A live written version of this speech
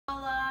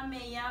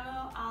me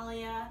llamo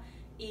Alya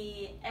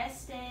y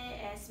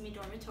este es mi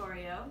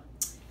dormitorio.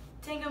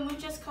 Tengo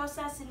muchas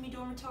cosas en mi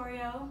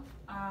dormitorio.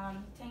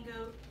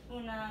 Tengo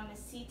una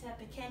mesita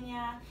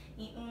pequeña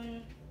y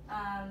un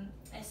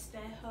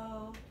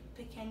espejo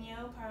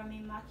pequeño para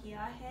mi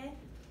maquillaje.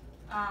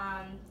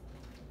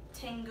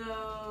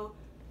 Tengo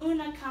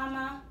una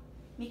cama,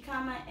 mi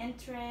cama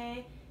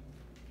entre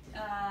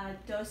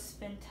dos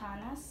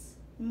ventanas.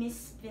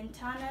 Mis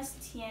ventanas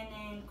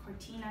tienen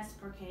cortinas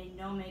porque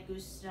no me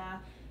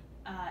gusta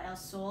el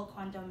sol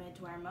cuando me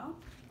duermo.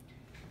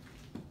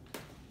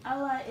 A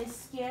la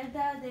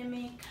izquierda de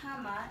mi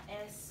cama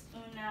es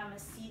una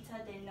mesita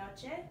de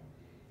noche.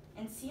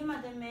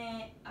 Encima de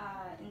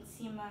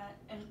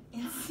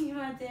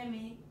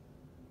mi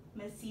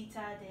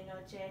mesita de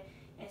noche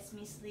es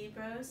mis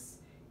libros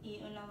y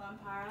una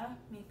lámpara.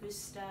 Me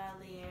gusta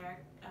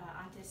leer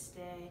antes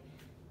de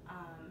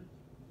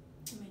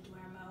me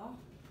duermo.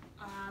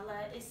 A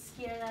la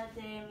izquierda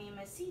de mi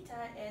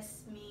mesita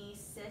es mi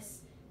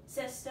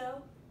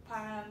cesto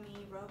para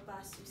mi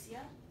ropa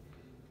sucia.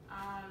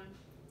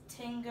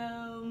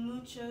 Tengo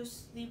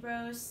muchos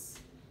libros.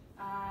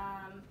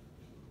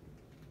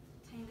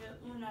 Tengo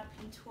una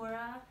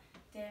pintura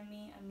de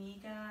mi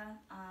amiga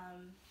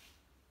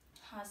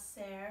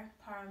hacer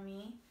para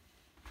mí.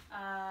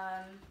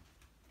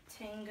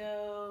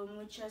 Tengo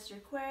muchos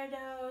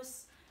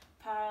recuerdos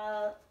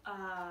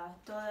para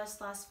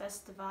todos los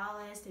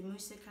festivales de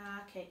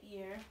música que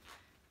ir.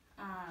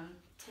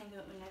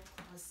 Tengo una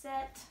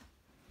closet.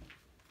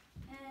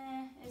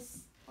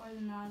 Es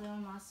ordenado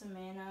más o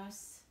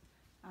menos.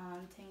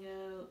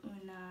 Tengo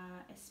un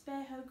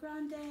espejo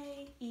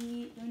grande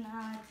y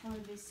una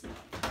televisión.